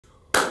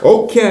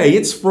Okay,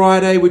 it's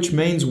Friday, which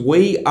means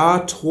we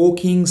are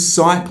talking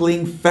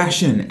cycling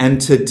fashion,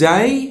 and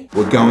today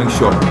we're going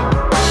shopping.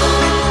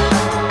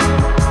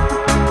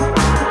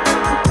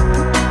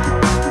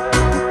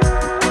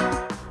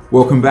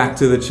 Welcome back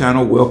to the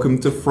channel,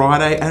 welcome to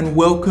Friday, and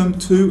welcome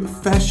to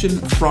Fashion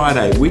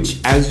Friday, which,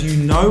 as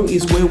you know,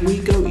 is where we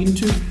go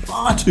into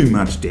far too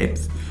much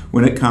depth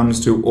when it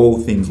comes to all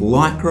things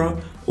lycra,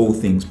 all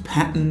things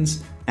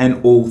patterns,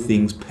 and all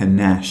things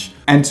panache.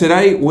 And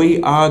today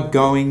we are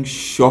going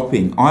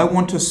shopping. I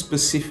want to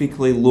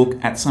specifically look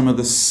at some of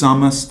the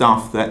summer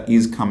stuff that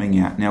is coming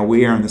out. Now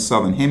we are in the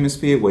Southern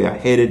Hemisphere, we are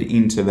headed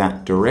into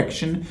that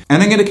direction.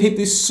 And I'm gonna keep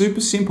this super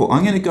simple.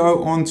 I'm gonna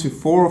go on to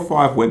 4 or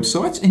 5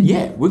 websites and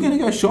yeah, we're gonna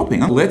go shopping.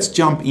 Let's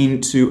jump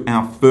into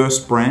our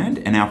first brand,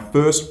 and our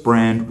first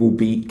brand will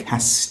be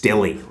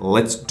Castelli.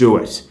 Let's do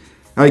it.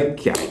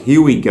 Okay,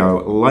 here we go.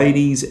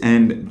 Ladies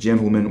and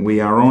gentlemen, we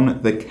are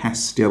on the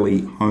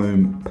Castelli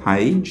home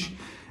page.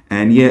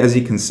 And yeah, as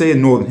you can see, a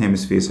Northern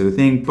Hemisphere sort of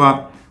thing,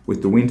 but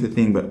with the winter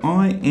thing. But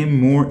I am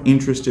more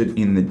interested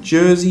in the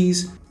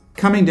jerseys.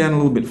 Coming down a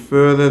little bit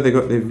further, they've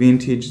got their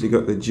vintage, they've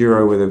got the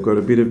Giro where they've got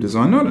a bit of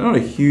design. Not a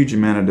huge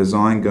amount of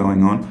design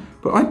going on,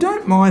 but I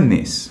don't mind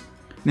this.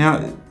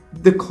 Now,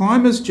 the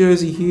Climbers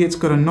jersey here, it's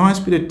got a nice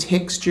bit of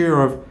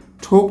texture. I've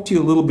talked to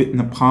you a little bit in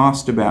the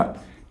past about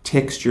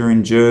texture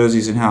in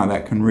jerseys and how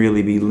that can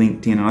really be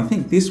linked in, and I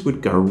think this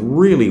would go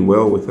really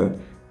well with a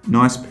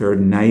nice pair of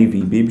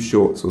navy bib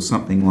shorts or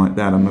something like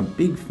that. I'm a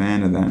big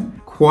fan of that.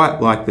 Quite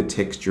like the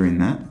texture in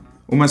that,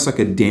 almost like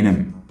a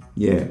denim.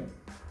 Yeah,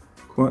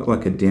 quite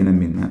like a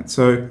denim in that.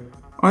 So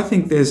I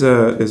think there's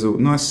a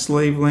nice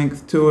sleeve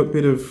length to it,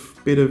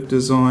 bit of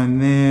design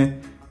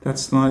there.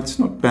 That's nice. It's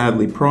not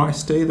badly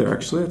priced either.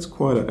 Actually, that's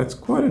quite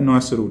a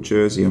nice little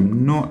jersey.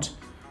 I'm not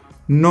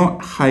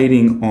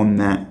hating on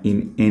that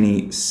in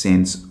any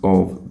sense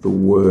of the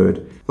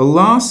word. The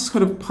last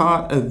kind of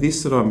part of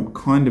this that I'm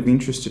kind of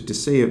interested to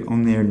see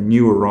on their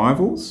new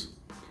arrivals.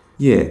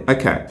 Yeah,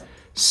 okay.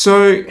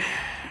 So,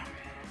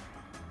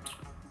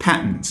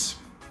 patterns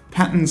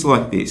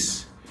like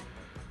this.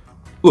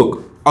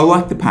 Look, I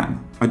like the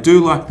pattern. I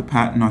do like the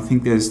pattern. I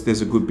think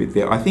there's a good bit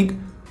there. I think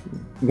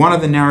one of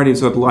the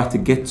narratives I'd like to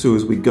get to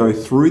as we go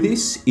through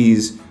this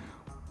is,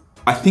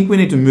 I think we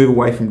need to move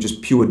away from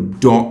just pure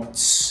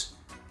dots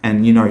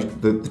and, you know,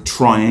 the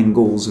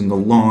triangles and the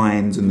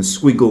lines and the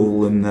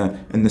squiggle and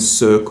the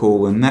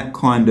circle and that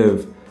kind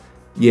of,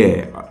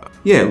 yeah.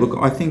 Look,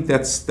 I think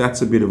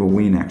that's a bit of a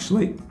win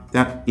actually.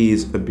 That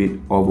is a bit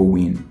of a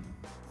win.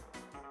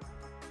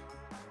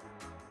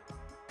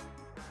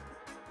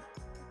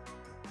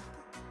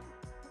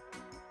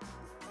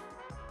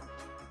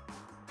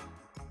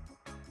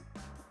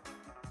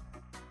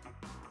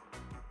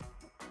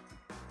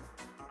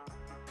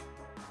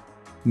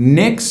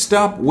 Next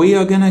up, we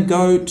are going to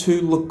go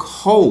to Le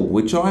Col,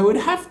 which I would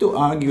have to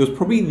argue is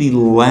probably the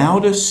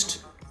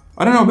loudest.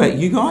 I don't know about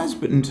you guys,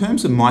 but in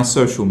terms of my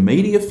social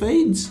media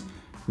feeds,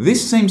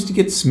 this seems to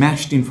get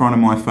smashed in front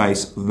of my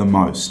face the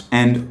most.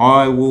 And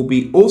I will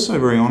be also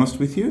very honest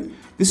with you,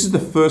 this is the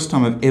first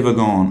time I've ever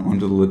gone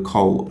onto the Le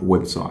Col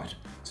website.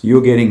 So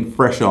you're getting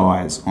fresh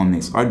eyes on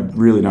this. I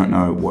really don't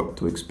know what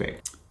to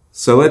expect.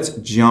 So let's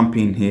jump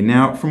in here.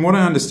 Now, from what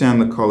I understand,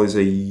 Le Col is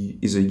a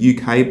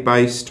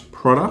UK-based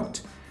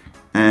product.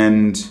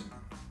 And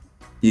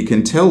you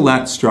can tell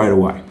that straight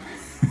away.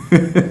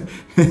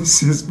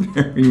 This is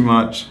very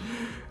much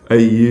a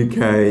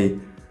UK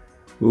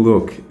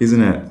look,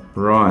 isn't it?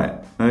 Right,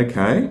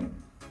 okay.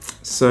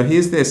 So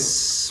here's their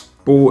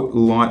sport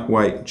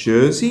lightweight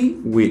jersey,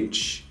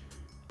 which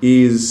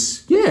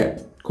is,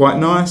 yeah, quite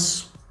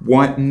nice.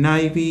 White and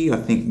navy. I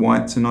think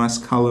white's a nice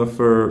color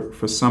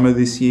for summer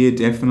this year,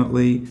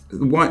 definitely.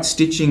 White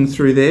stitching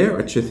through there,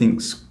 which I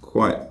think's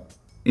quite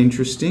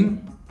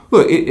interesting.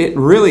 Look, it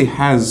really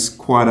has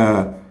quite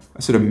a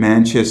sort of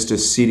Manchester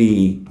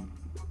City,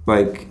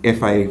 like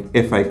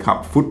FA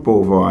Cup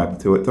football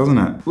vibe to it, doesn't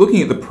it?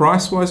 Looking at the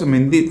price-wise, I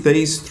mean,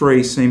 these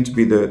three seem to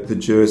be the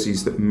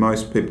jerseys that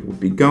most people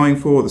would be going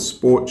for. The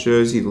sport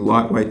jersey, the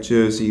lightweight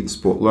jersey, the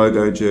sport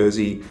logo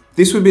jersey.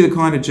 This would be the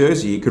kind of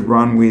jersey you could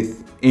run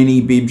with any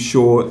bib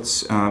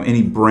shorts,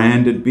 any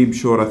branded bib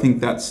short. I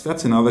think that's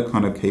another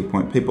kind of key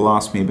point. People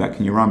ask me about,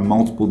 can you run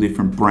multiple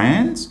different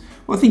brands?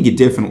 Well, I think you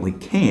definitely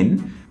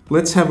can.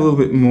 Let's have a little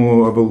bit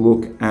more of a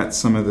look at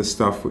some of the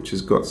stuff which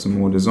has got some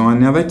more design.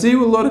 Now they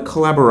do a lot of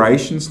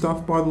collaboration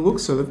stuff by the look,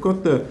 so they've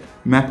got the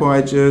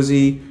Mapai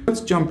jersey.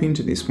 Let's jump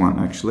into this one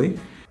actually.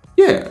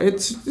 Yeah,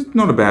 it's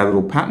not a bad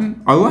little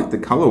pattern. I like the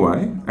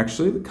colorway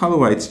actually. The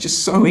colorway, it's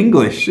just so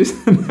English,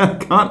 isn't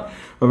it?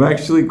 I'm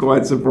actually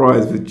quite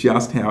surprised with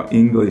just how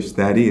English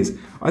that is.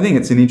 I think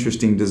it's an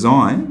interesting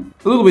design.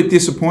 A little bit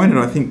disappointed,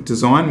 I think,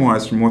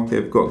 design-wise from what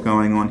they've got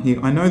going on here.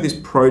 I know this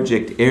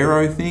Project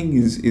Aero thing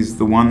is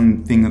the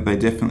one thing that they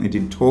definitely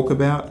did talk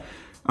about.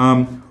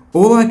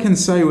 All I can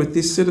say with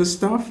this sort of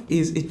stuff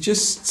is it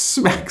just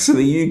smacks of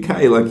the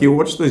UK. Like you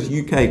watch those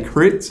UK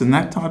crits and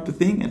that type of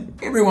thing, and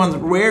everyone's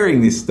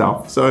wearing this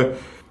stuff. So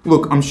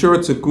look, I'm sure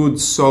it's a good,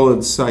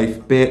 solid,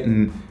 safe bet,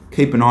 and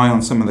Keep an eye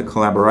on some of the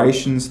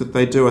collaborations that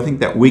they do. I think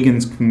that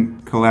Wiggins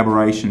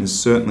collaboration is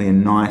certainly a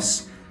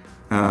nice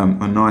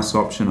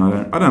option.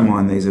 I don't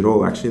mind these at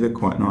all, actually. They're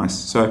quite nice.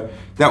 So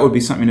that would be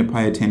something to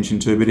pay attention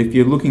to. But if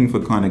you're looking for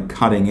kind of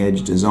cutting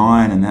edge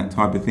design and that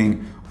type of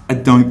thing, I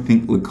don't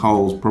think Le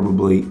Col's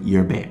probably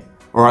your bet.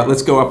 All right,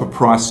 let's go up a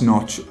price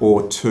notch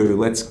or two.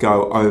 Let's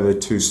go over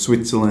to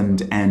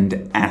Switzerland and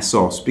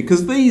ASOS,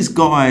 because these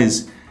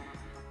guys,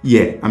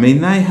 yeah, I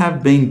mean, they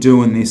have been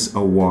doing this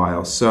a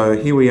while.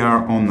 So here we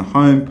are on the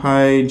home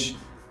page.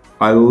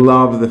 I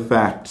love the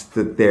fact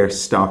that their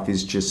stuff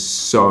is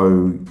just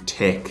so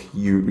tech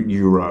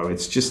Euro.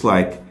 It's just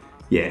like,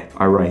 yeah,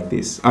 I rate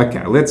this.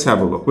 Okay, let's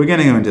have a look. We're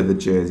gonna go into the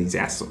jerseys.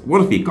 ASOS.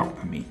 What have you got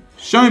for me?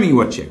 Show me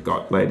what you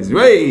got, ladies.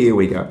 Hey, here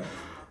we go.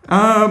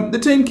 The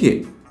team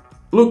kit.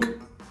 Look,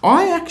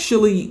 I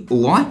actually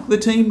like the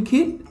team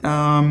kit.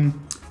 I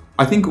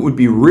think it would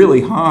be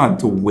really hard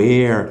to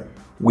wear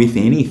with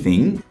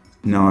anything.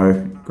 No,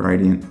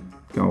 gradient,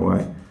 go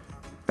away.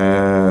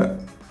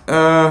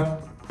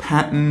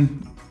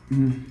 Pattern,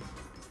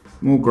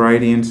 more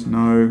gradient,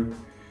 no.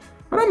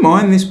 I don't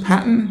mind this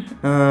pattern.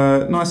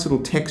 Nice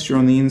little texture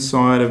on the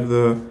inside of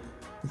the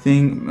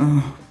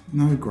thing.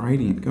 No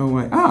gradient, go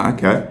away. Ah,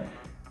 okay.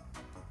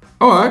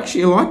 Oh,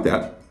 actually I like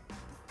that.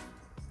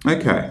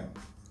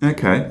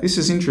 Okay, this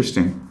is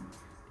interesting.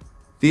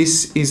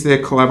 This is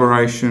their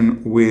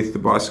collaboration with the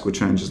Bicycle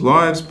Changes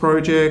Lives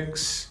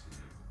projects.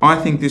 I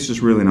think this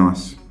is really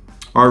nice.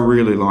 I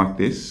really like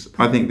this.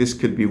 I think this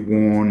could be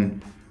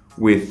worn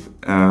with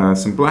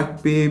some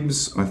black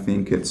bibs. I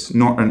think it's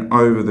not an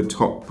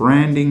over-the-top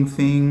branding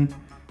thing.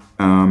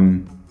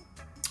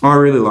 I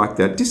really like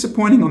that.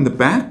 Disappointing on the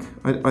back.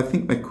 I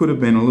think they could have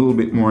been a little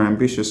bit more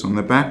ambitious on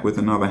the back with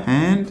another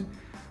hand.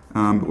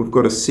 But we've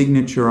got a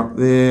signature up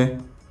there.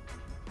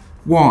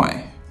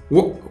 Why?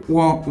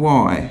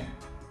 Why?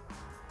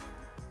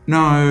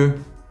 No,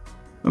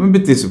 I'm a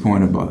bit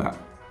disappointed by that.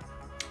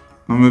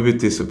 I'm a bit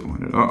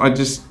disappointed. I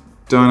just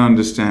don't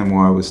understand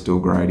why we're still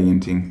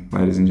gradienting,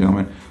 ladies and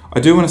gentlemen. I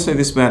do want to say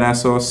this about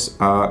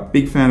ASOS.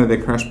 Big fan of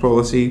their crash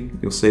policy.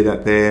 You'll see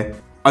that there.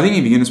 I think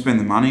if you're going to spend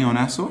the money on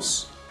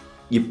ASOS,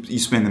 you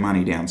spend the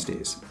money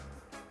downstairs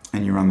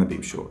and you run the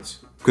bib shorts.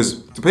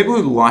 Because the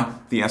people who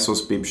like the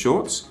ASOS bib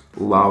shorts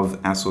love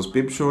ASOS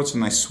bib shorts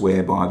and they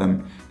swear by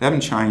them. They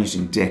haven't changed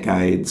in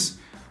decades,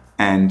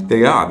 and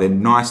they're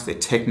nice, they're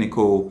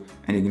technical,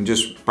 and you can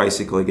just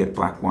basically get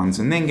black ones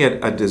and then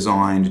get a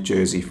designed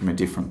jersey from a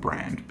different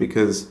brand,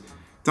 because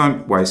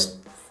don't waste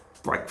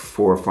like $400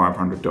 or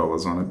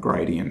 $500 on a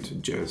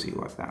gradient jersey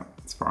like that,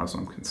 as far as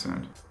I'm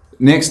concerned.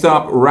 Next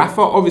up, Rapha.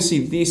 Obviously,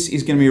 this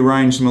is going to be a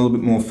range I'm a little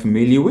bit more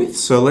familiar with,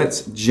 so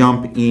let's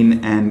jump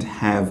in and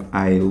have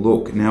a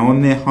look. Now,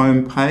 on their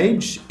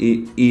homepage,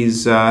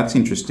 it's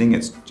interesting.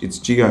 It's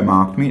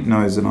geo-marked me. It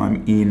knows that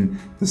I'm in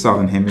the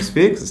Southern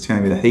Hemisphere because it's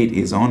telling me the heat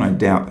is on. I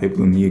doubt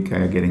people in the UK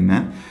are getting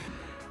that.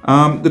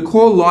 The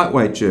core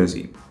lightweight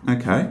jersey.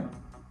 Okay,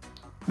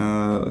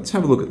 let's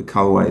have a look at the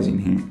colorways in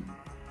here.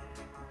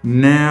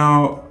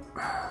 Now,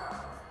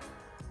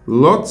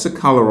 lots of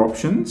color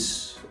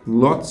options.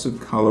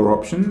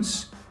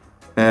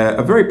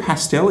 A very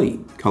pastel-y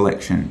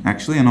collection,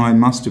 actually, and I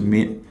must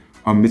admit,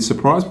 I'm a bit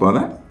surprised by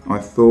that. I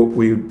thought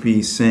we would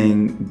be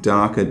seeing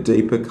darker,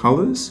 deeper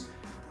colors,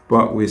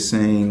 but we're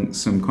seeing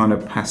some kind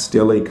of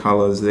pastel-y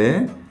colors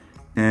there.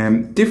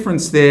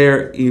 Difference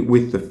there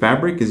with the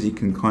fabric, as you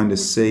can kind of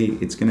see,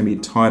 it's going to be a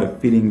tighter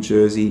fitting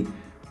jersey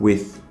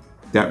with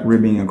that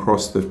ribbing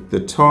across the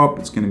top.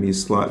 It's going to be a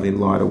slightly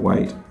lighter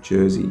weight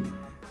jersey.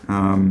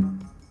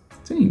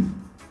 It's only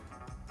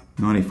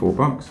 94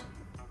 bucks,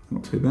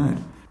 not too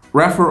bad.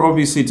 Rapha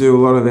obviously do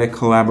a lot of their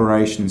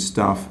collaboration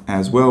stuff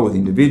as well with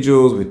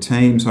individuals, with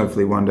teams.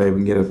 Hopefully one day we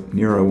can get a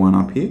Neuro one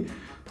up here.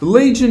 The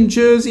Legion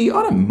jersey,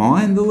 I don't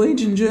mind the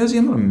Legion jersey.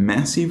 I'm not a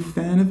massive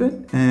fan of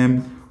it.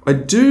 I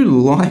do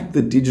like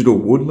the digital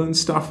woodland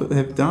stuff that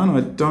they've done.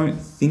 I don't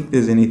think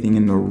there's anything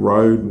in the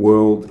road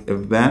world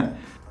of that.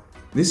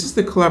 This is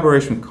the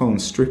collaboration with Colin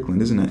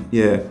Strickland, isn't it?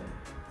 Yeah.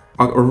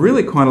 I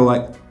really kind of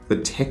like the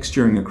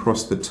texturing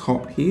across the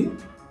top here.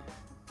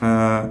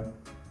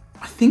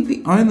 I think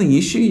the only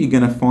issue you're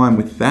going to find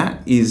with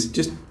that is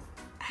just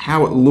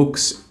how it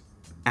looks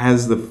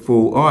as the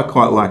full... Oh, I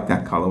quite like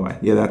that colorway.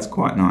 Yeah, that's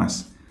quite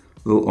nice.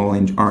 Little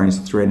orange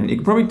thread. And you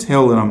can probably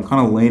tell that I'm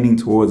kind of leaning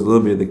towards a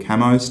little bit of the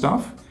camo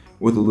stuff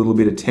with a little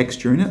bit of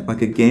texture in it.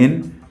 Like,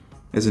 again,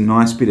 there's a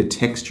nice bit of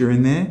texture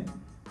in there.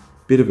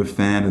 Bit of a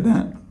fan of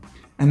that.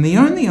 And the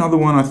only other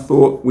one I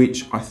thought,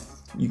 which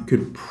you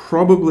could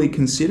probably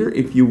consider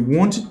if you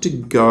wanted to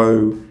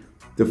go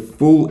the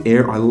full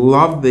air. I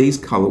love these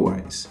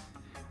colorways.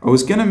 I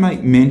was going to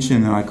make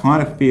mention that I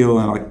kind of feel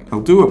like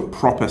I'll do a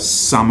proper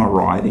summer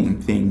riding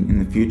thing in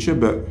the future,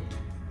 but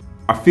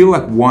I feel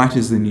like white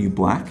is the new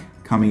black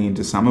coming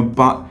into summer,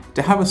 but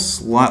to have a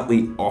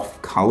slightly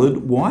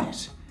off-colored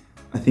white,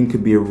 I think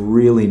could be a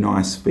really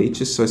nice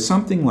feature. So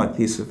something like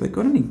this, if they've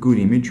got any good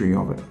imagery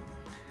of it.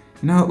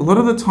 You know, a lot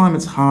of the time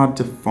it's hard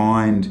to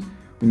find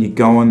when you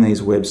go on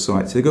these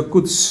websites. They've got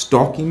good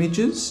stock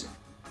images.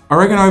 I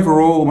reckon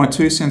overall, my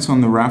 2 cents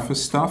on the Rapha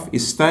stuff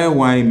is stay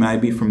away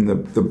maybe from the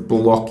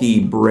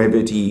blocky,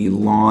 brevity,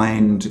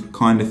 lined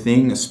kind of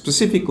thing,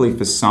 specifically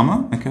for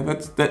summer. Okay,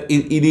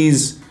 it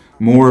is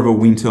more of a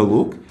winter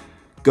look.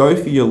 Go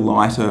for your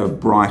lighter,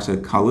 brighter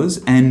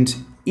colors, and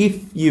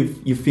if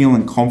you're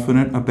feeling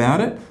confident about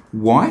it,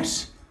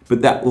 white,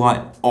 but that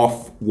light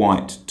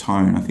off-white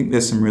tone. I think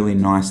there's some really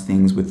nice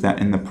things with that.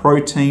 And the pro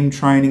team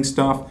training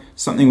stuff,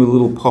 something with a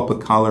little pop of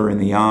color in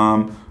the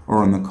arm or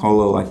on the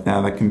collar like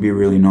that can be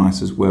really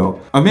nice as well.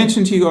 I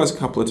mentioned to you guys a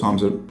couple of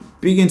times, I'm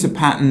big into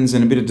patterns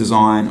and a bit of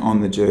design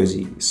on the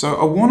jersey. So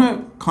I want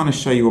to kind of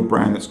show you a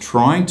brand that's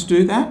trying to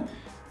do that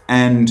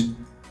and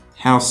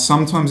how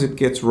sometimes it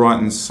gets right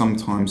and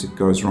sometimes it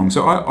goes wrong.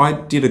 So I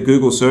did a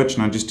Google search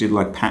and I just did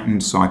like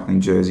patterned cycling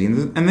jersey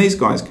and these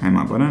guys came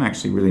up. I don't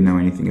actually really know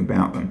anything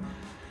about them.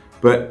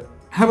 But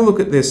have a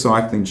look at their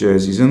cycling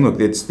jerseys and look,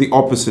 it's the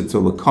opposite to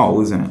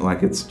Lacole, isn't it?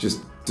 Like it's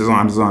just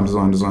design, design,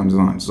 design, design,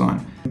 design,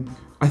 design.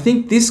 I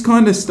think this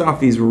kind of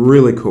stuff is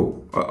really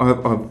cool.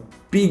 I'm a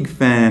big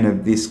fan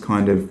of this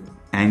kind of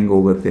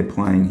angle that they're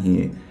playing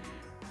here.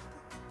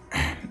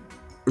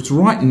 It's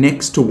right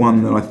next to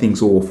one that I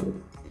think's awful.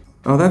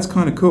 Oh, that's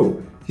kind of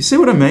cool. You see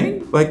what I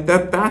mean? Like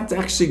that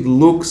actually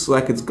looks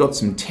like it's got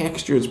some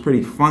texture. It's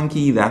pretty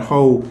funky. That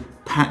whole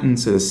pattern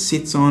sort of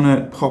sits on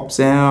it, pops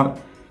out.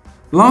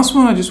 Last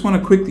one I just want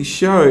to quickly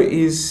show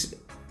is,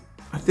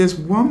 there's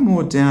one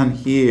more down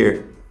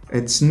here.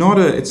 It's not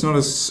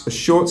a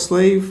short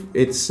sleeve.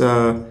 It's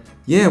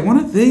yeah, one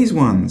of these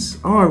ones.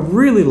 Oh, I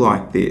really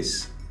like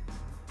this.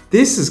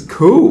 This is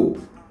cool.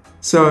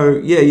 So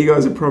yeah, you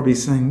guys are probably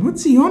saying,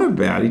 what's he on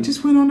about? He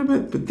just went on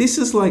about, but this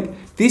is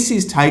like, this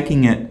is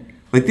taking it,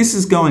 like this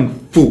is going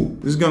full.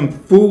 This is going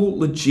full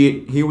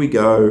legit. Here we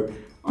go.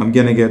 I'm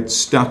gonna get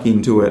stuck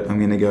into it. I'm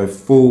gonna go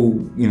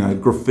full, you know,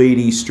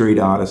 graffiti street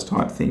artist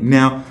type thing.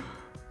 Now,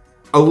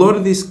 a lot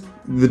of this,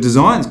 the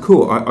design's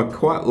cool. I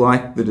quite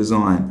like the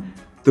design.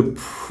 The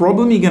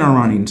problem you're gonna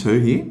run into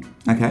here,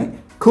 okay,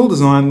 cool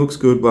design, looks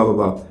good, blah, blah,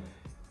 blah,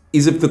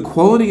 is if the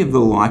quality of the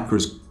Lycra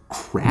is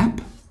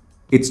crap,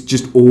 it's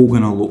just all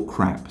gonna look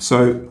crap.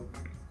 So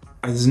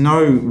there's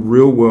no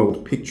real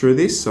world picture of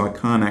this, so I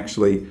can't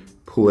actually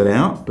pull it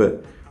out,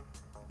 but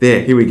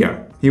there, here we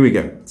go. Here we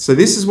go. So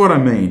this is what I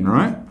mean,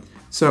 right?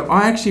 So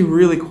I actually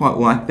really quite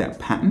like that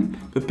pattern,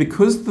 but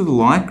because the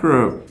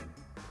Lycra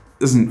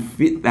doesn't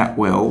fit that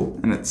well,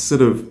 and it's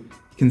sort of, you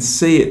can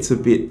see it's a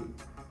bit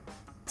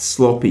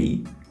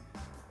sloppy,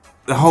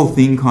 the whole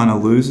thing kind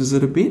of loses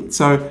it a bit.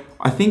 So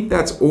I think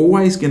that's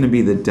always going to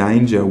be the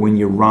danger when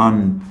you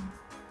run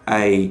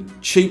a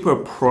cheaper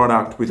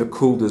product with a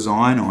cool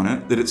design on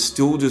it, that it's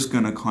still just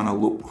going to kind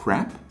of look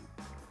crap.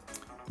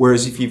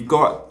 Whereas if you've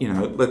got, you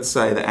know, let's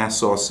say the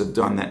ASOS have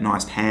done that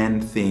nice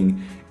hand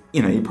thing,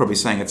 you know, you're probably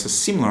saying it's a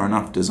similar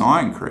enough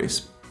design,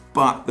 Chris,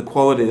 but the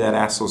quality of that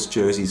ASOS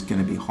jersey is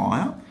going to be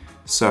higher.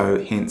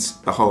 So hence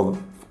the whole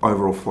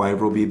overall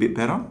flavor will be a bit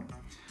better.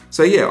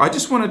 So yeah, I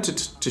just wanted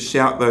to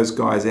shout those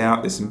guys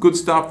out. There's some good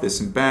stuff, there's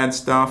some bad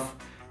stuff,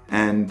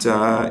 and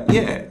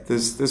yeah,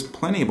 there's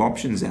plenty of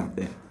options out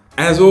there.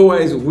 As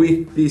always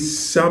with this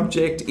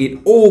subject, it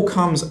all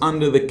comes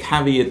under the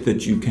caveat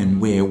that you can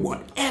wear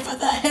whatever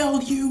the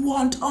hell you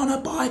want on a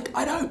bike.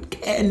 I don't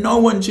care, no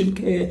one should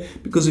care,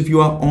 because if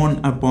you are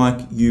on a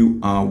bike, you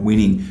are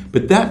winning.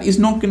 But that is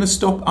not gonna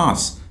stop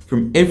us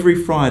from every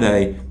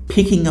Friday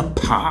picking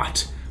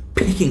apart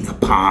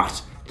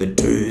the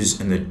do's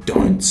and the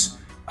don'ts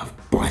of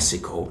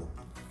bicycle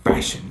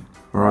fashion.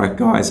 All right,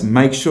 guys,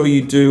 make sure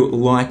you do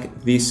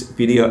like this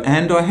video.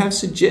 And I have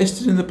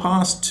suggested in the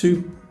past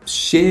to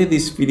share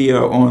this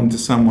video on to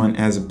someone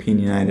as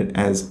opinionated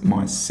as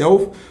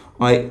myself.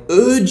 I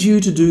urge you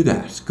to do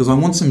that because I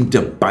want some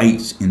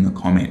debate in the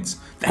comments.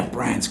 That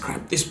brand's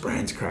crap, this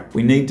brand's crap.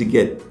 We need to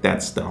get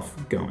that stuff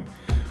going.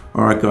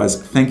 All right,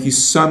 guys, thank you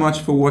so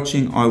much for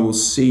watching. I will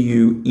see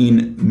you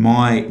in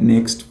my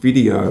next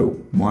video.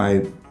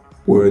 My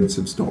words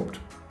have stopped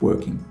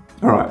working.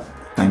 All right,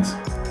 thanks.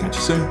 Catch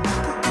you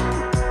soon.